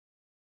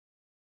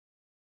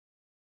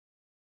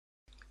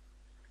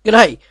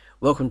G'day,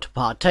 welcome to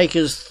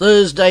Partaker's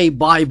Thursday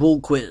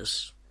Bible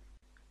Quiz.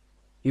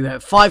 You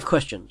have 5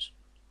 questions.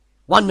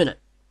 1 minute.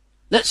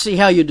 Let's see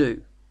how you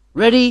do.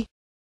 Ready,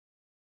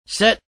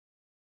 set,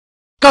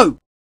 go!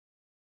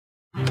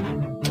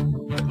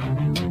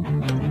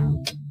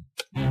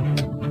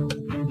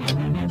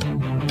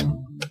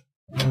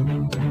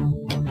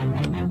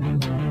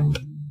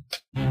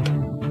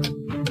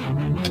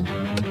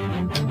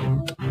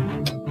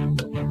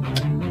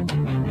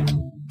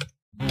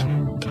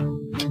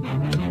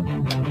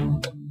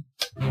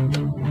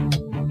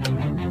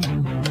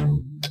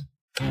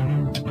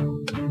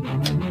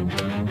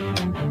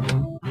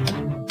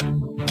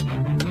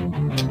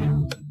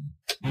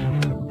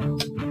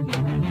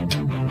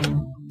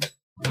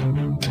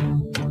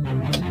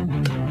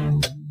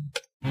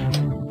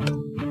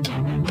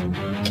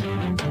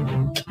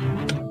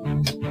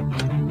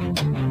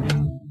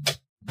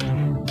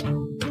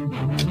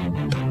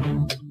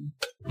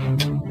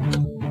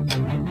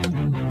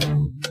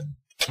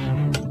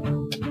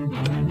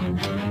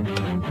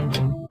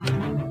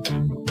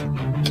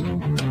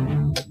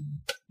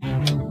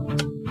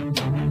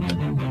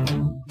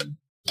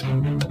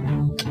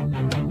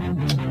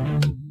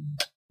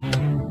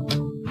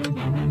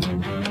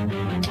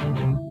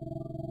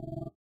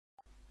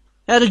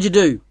 How did you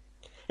do?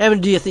 How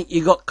many do you think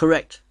you got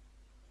correct?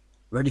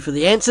 Ready for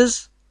the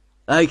answers?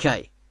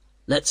 Okay,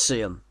 let's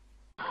see them.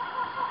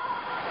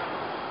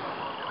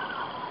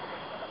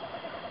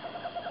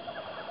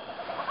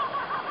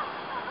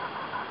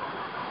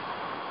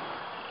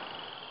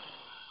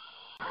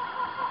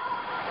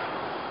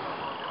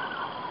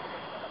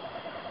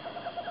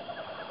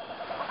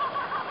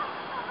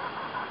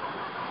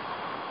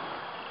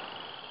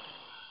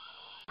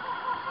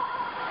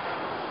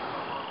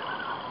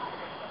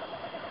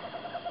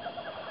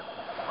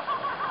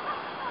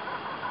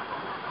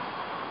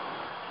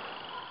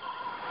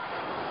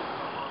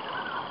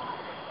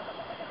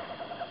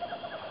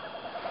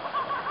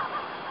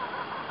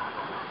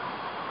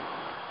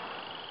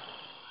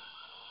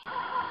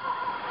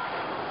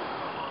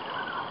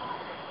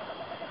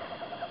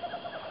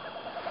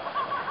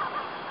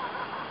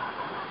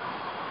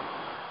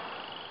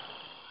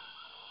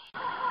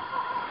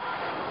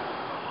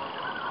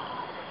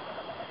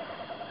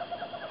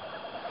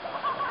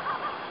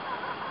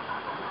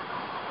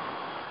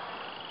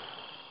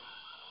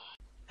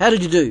 How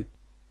did you do?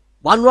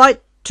 1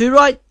 right, 2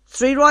 right,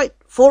 3 right,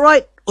 4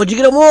 right, or did you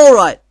get them all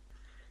right?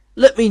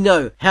 Let me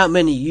know how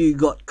many you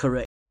got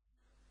correct.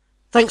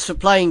 Thanks for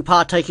playing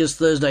Partaker's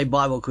Thursday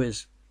Bible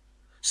Quiz.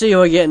 See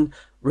you again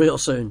real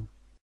soon.